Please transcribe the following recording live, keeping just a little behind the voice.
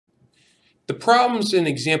The problems in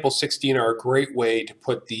example 16 are a great way to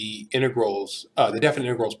put the integrals, the definite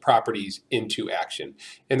integrals properties into action.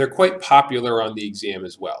 And they're quite popular on the exam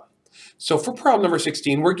as well. So for problem number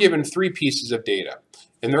 16, we're given three pieces of data.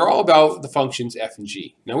 And they're all about the functions f and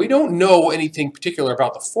g. Now we don't know anything particular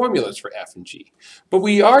about the formulas for f and g. But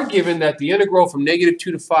we are given that the integral from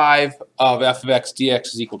 -2 to 5 of f of x dx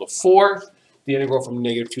is equal to 4. The integral from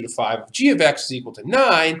 -2 to 5 of g of x is equal to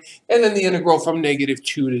 9, and then the integral from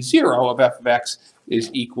 -2 to 0 of f of x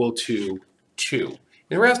is equal to 2.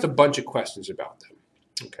 And we're asked a bunch of questions about them.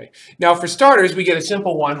 Okay. Now for starters, we get a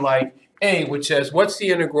simple one like A, which says, what's the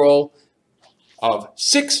integral of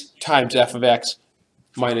 6 times f of x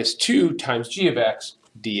minus 2 times g of x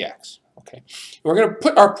dx? Okay. We're going to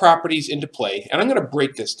put our properties into play, and I'm going to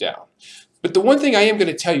break this down. But the one thing I am going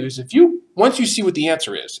to tell you is once you see what the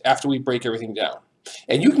answer is after we break everything down,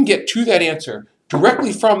 and you can get to that answer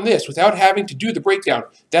directly from this without having to do the breakdown,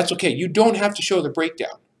 that's okay. You don't have to show the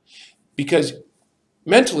breakdown because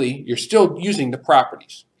mentally you're still using the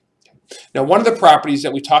properties. Now, one of the properties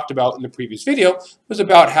that we talked about in the previous video was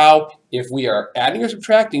about how if we are adding or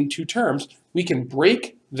subtracting two terms, we can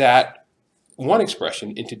break that one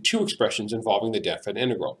expression into two expressions involving the definite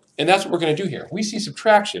integral. And that's what we're going to do here. We see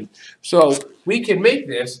subtraction, so we can make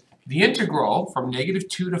this the integral from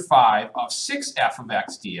 -2 to 5 of 6f of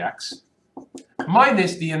x dx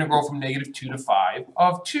minus the integral from -2 to 5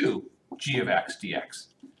 of 2g of x dx.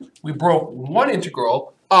 We broke one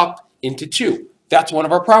integral up into two. That's one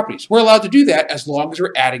of our properties. We're allowed to do that as long as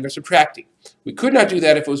we're adding or subtracting. We could not do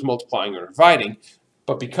that if it was multiplying or dividing,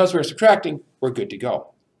 but because we're subtracting, we're good to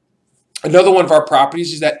go. Another one of our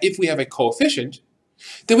properties is that if we have a coefficient,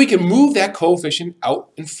 then we can move that coefficient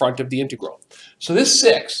out in front of the integral. So this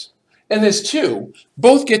 6 and this 2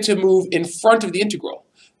 both get to move in front of the integral.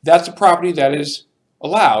 That's a property that is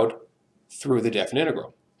allowed through the definite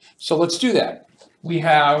integral. So let's do that. We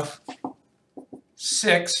have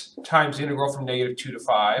 6 times the integral from -2 to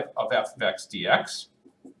 5 of f of x dx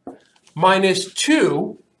minus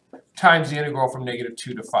 2 times the integral from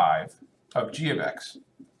 -2 to 5 of g of x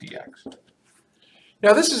dx.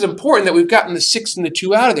 Now this is important that we've gotten the 6 and the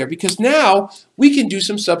 2 out of there because now we can do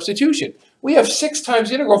some substitution. We have 6 times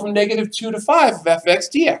the integral from -2 to 5 of f of x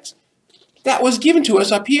dx. That was given to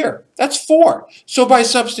us up here. That's 4. So by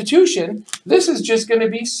substitution, this is just going to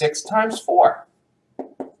be 6 times 4.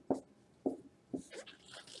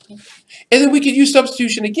 And then we could use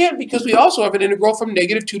substitution again because we also have an integral from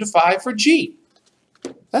 -2 to 5 for g.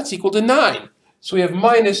 That's equal to 9. So we have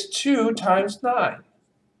minus 2 times 9.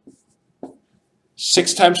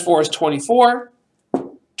 6 times 4 is 24.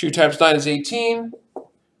 2 times 9 is 18.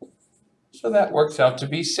 So that works out to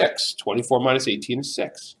be 6. 24 minus 18 is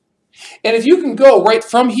 6. And if you can go right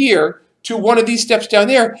from here to one of these steps down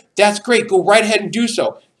there, that's great. Go right ahead and do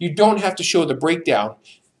so. You don't have to show the breakdown,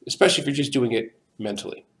 especially if you're just doing it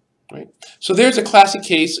mentally. Right? So there's a classic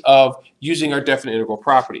case of using our definite integral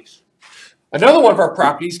properties. Another one of our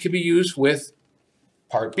properties can be used with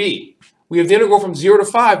part B. We have the integral from 0 to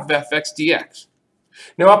 5 of f of x dx.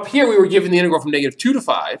 Now up here we were given the integral from -2 to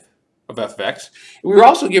 5 of f of x, and we were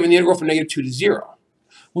also given the integral from -2 to 0.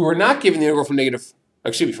 We were not given the integral from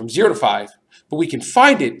from 0 to 5, but we can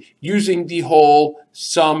find it using the whole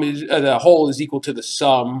is equal to the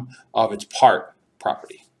sum of its part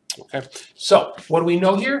property. Okay, so what do we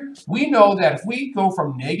know here? We know that if we go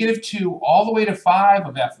from -2 all the way to 5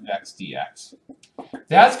 of f of x dx,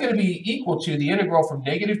 that's going to be equal to the integral from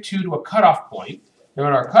 -2 to a cutoff point, and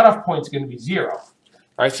our cutoff point is going to be 0.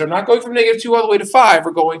 All right, so we're not going from -2 all the way to 5,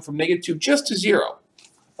 we're going from -2 just to 0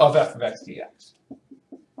 of f of x dx.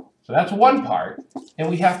 So that's one part, and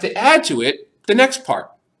we have to add to it the next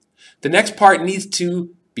part. The next part needs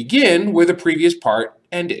to begin where the previous part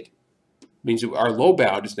ended. Means that our low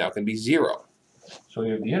bound is now going to be 0. So we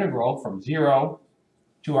have the integral from 0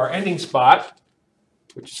 to our ending spot,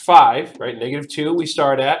 which is 5, right? -2 we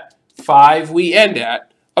start at, 5 we end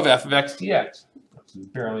at, of f of x dx. This is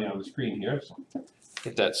barely on the screen here, so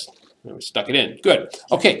get that, stuck it in. Good.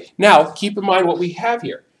 Okay, now keep in mind what we have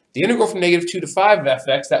here. The integral from -2 to 5 of f of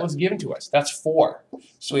x, that was given to us. That's 4.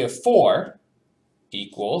 So we have 4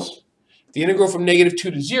 equals, the integral from -2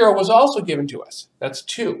 to 0 was also given to us. That's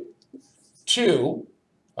 2. 2,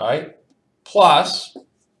 all right, plus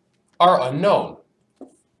our unknown.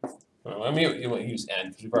 Well, let me use n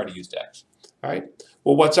because we've already used x. All right.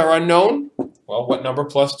 Well, what's our unknown? Well, what number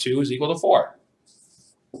plus 2 is equal to 4?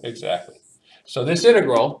 Exactly. So this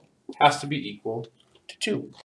integral has to be equal to 2.